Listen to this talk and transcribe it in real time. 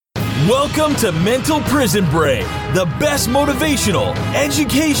Welcome to Mental Prison Break, the best motivational,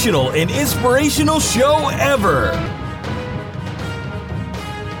 educational, and inspirational show ever.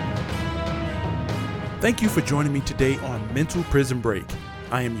 Thank you for joining me today on Mental Prison Break.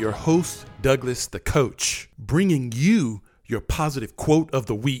 I am your host, Douglas the Coach, bringing you your positive quote of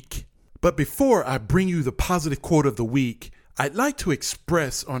the week. But before I bring you the positive quote of the week, I'd like to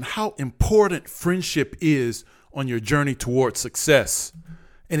express on how important friendship is on your journey towards success.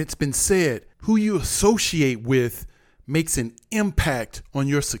 And it's been said, who you associate with makes an impact on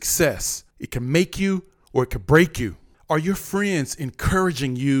your success. It can make you or it can break you. Are your friends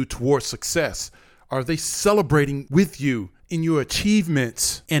encouraging you towards success? Are they celebrating with you in your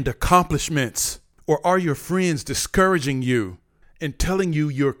achievements and accomplishments? Or are your friends discouraging you and telling you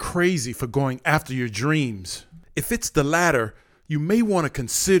you're crazy for going after your dreams? If it's the latter, you may want to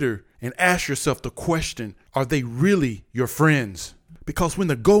consider and ask yourself the question, are they really your friends? Because when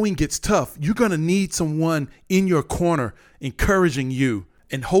the going gets tough, you're going to need someone in your corner encouraging you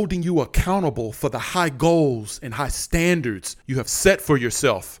and holding you accountable for the high goals and high standards you have set for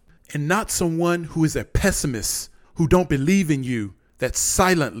yourself. And not someone who is a pessimist, who don't believe in you, that's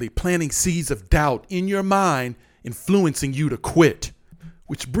silently planting seeds of doubt in your mind, influencing you to quit.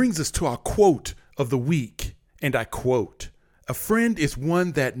 Which brings us to our quote of the week. And I quote, "A friend is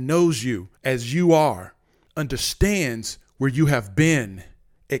one that knows you as you are, understands where you have been,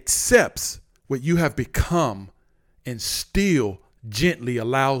 accepts what you have become, and still gently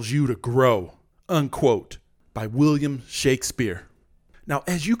allows you to grow." Unquote, by William Shakespeare. Now,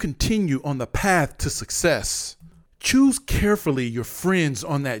 as you continue on the path to success, choose carefully your friends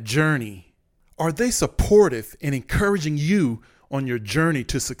on that journey. Are they supportive and encouraging you on your journey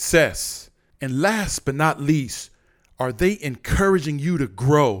to success? And last but not least, are they encouraging you to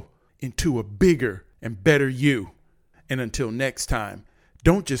grow into a bigger and better you? And until next time,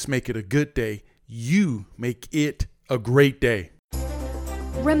 don't just make it a good day, you make it a great day.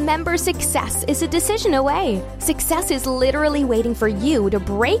 Remember, success is a decision away. Success is literally waiting for you to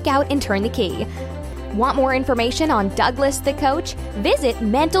break out and turn the key. Want more information on Douglas the Coach? Visit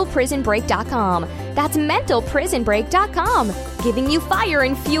mentalprisonbreak.com. That's mentalprisonbreak.com, giving you fire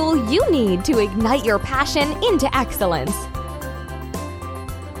and fuel you need to ignite your passion into excellence.